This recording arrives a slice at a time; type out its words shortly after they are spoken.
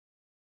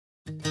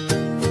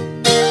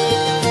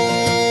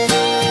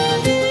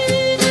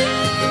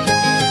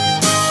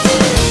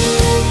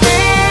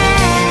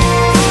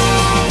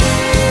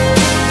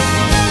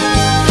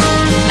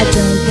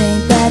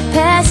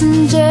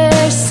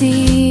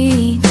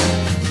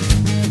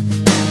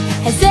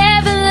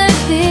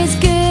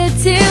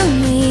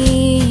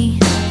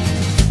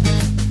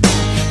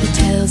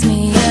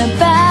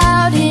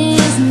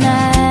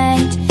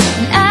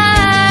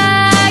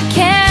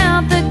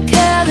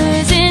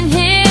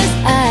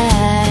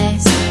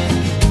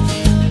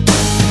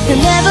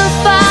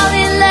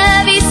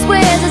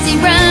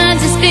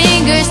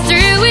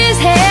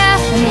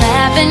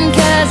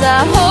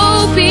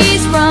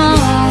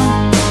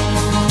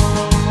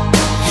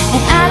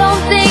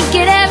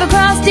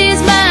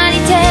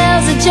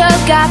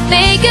joke, I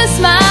fake a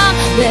smile,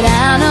 but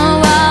I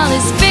know all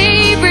his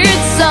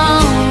favorite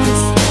songs.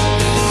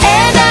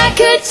 And I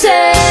could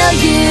tell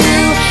you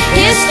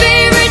his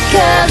favorite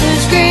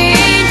color's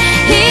green.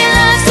 He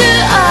loves to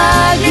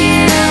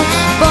argue,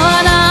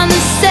 born on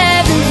the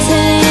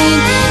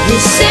 17th.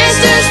 His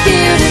sister's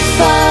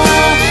beautiful,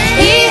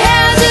 he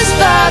has his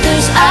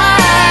father's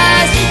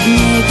eyes.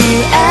 And if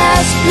you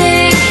ask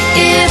me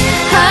if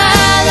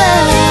I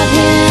love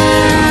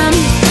him,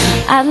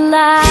 I'd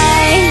lie.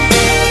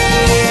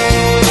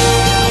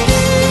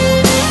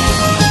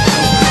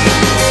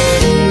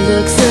 He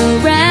looks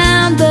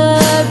around the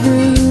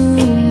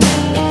room,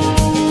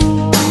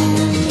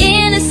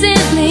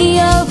 innocently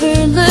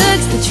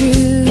overlooks the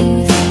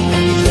truth.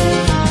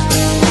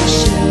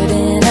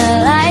 Shouldn't a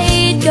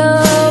light go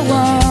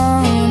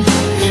on?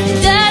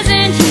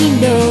 Doesn't he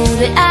know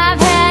that I've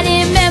had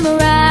him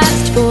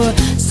memorized for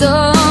so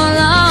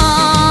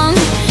long?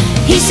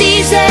 He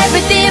sees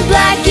everything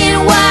black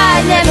and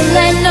white, never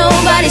let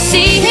nobody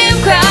see him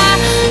cry.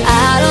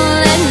 I don't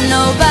let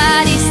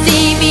nobody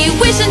see me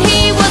wishing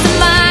he wasn't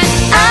mine.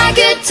 I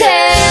could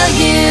tell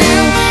you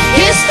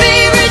his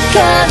favorite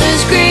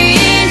color's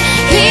green.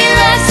 He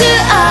loves to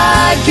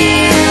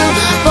argue,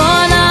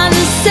 born on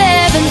the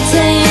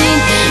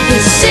 17th.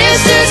 His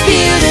sister's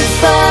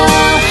beautiful,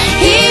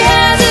 he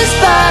has his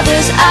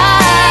father's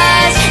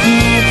eyes.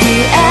 And if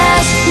you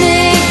ask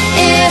me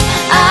if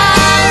I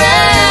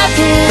love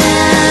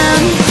him,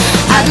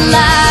 I'd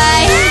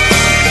lie.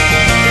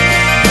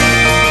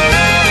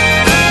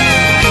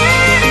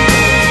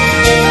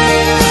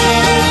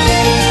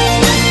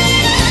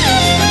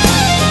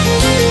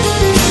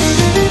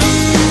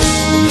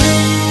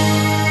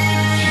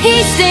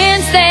 He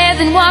stands there,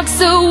 then walks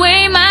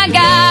away. My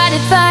God,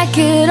 if I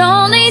could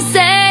only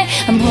say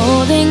I'm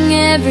holding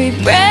every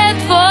breath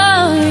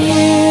for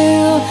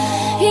you.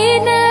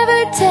 He'd never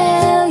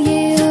tell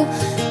you,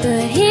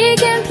 but he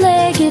can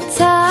play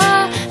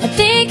guitar. I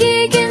think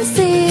he can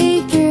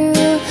see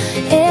through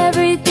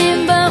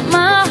everything but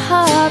my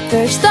heart.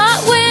 First